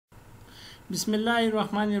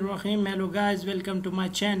Bismillahirrahmanirrahim. Hello guys, welcome to my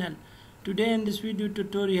channel. Today in this video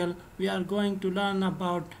tutorial we are going to learn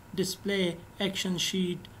about display action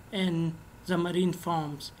sheet in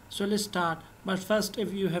Xamarin.Forms. So let's start. But first,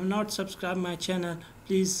 if you have not subscribed my channel,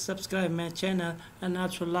 please subscribe my channel and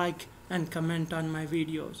also like and comment on my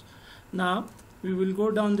videos. Now we will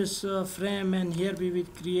go down this frame, and here we will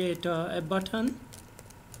create a button.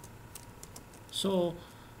 So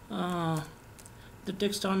the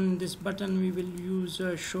text on this button, we will use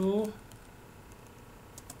show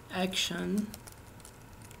action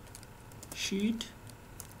sheet,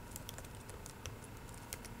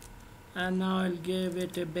 and now I'll give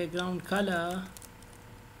it a background color,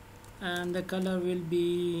 and the color will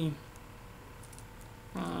be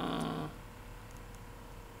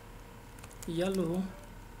yellow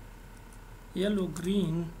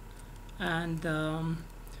green, and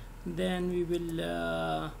then we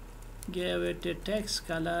will give it a text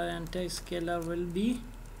color, and text color will be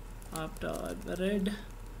after red,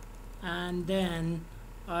 and then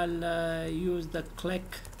I'll use the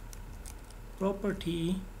click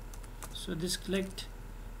property. So this clicked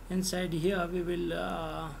inside here, we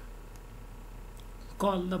will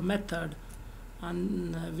call the method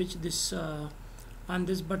on which this on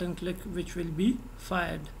this button click, which will be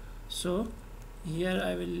fired. So here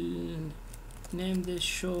I will name this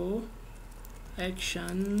show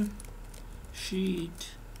action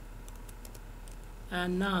sheet,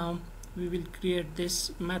 and now we will create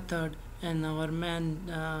this method in our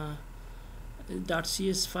main.cs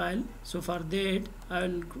file. So for that I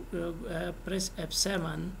will press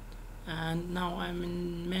F7, and now I'm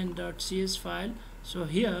in main.cs file. So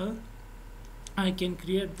here I can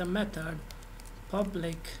create the method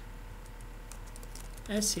public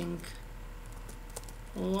async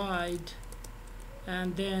void,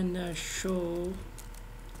 and then show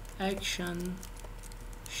action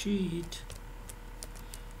sheet.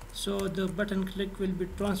 So the button click will be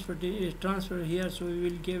transferred here, so we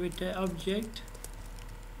will give it an object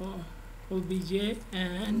obj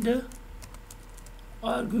and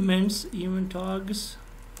arguments event args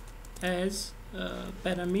as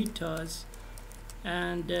parameters,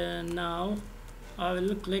 and now I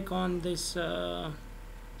will click on this.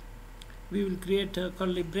 We will create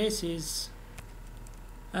curly braces,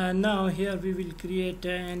 and now here we will create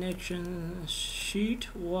an action sheet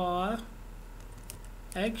var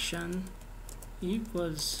action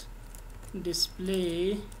equals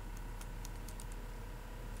display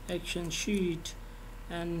action sheet,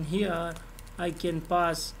 and here I can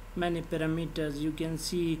pass many parameters. You can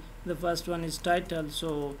see the first one is title,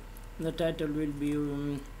 so the title will be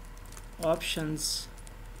options.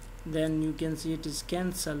 Then you can see it is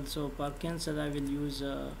cancel, so for cancel I will use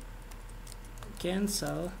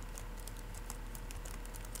cancel,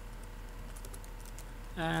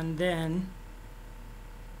 and then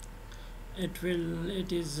it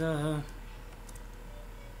is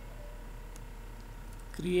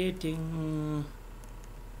creating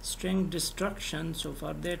string destruction. So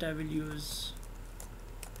for that I will use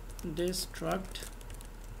destruct,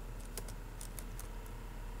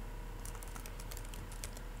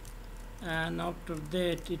 and after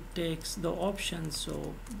that it takes the options.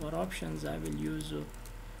 So for options I will use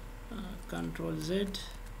Ctrl Z,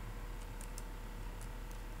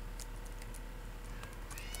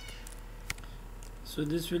 so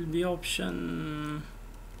this will be option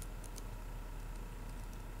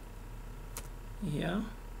here,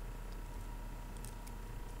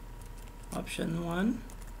 option 1,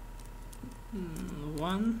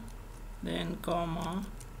 then comma,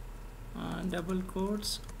 double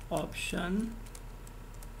quotes, option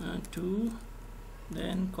 2,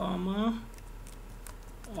 then comma,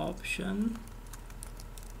 option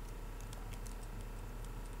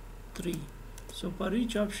 3. So for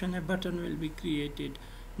each option a button will be created.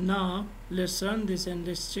 Now let's run this and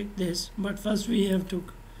let's check this, but first we have to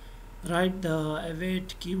write the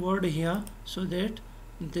await keyword here, so that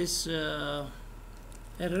this error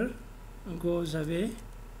goes away.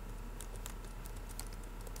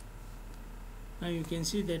 Now you can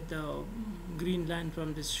see that the green line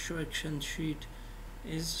from this show action sheet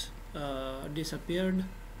is disappeared.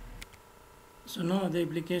 So now the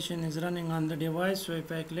application is running on the device. So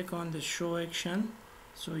if I click on the show action,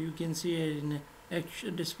 so you can see in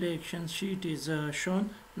display action sheet is shown.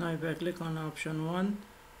 Now if I click on option 1,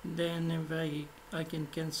 then if I can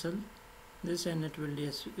cancel this, and it will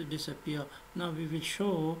disappear. Now we will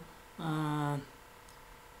show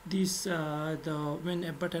this when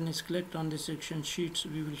a button is clicked on this action sheet,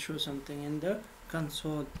 we will show something in the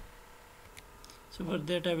console. So for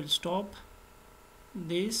that I will stop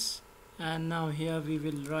this, and now here we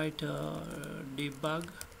will write debug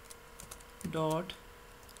dot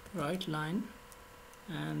right line,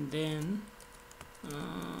 and then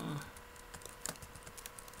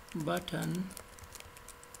button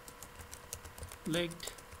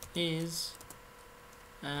clicked is,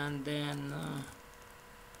 and then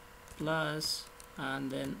plus,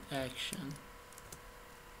 and then action.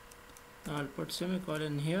 Now I'll put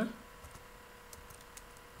semicolon here,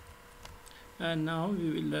 and now we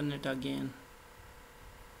will run it again.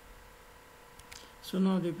 So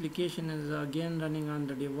now the application is again running on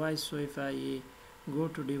the device. So if I go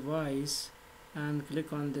to device and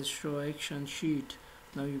click on this show action sheet,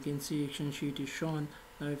 now you can see action sheet is shown.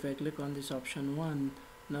 Now if I click on this option 1,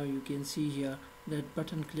 now you can see here that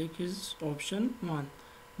button click is option 1.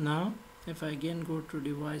 Now if I again go to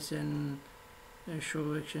device and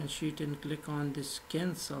show action sheet and click on this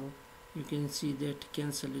cancel, you can see that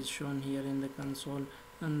cancel is shown here in the console.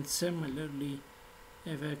 And similarly,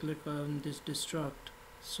 if I click on this destruct,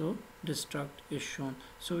 so destruct is shown.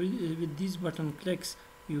 So with these button clicks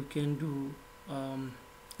you can do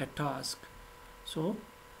a task. So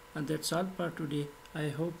and that's all for today. I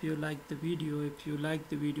hope you like the video. If you like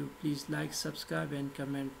the video, please like, subscribe and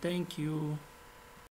comment. Thank you.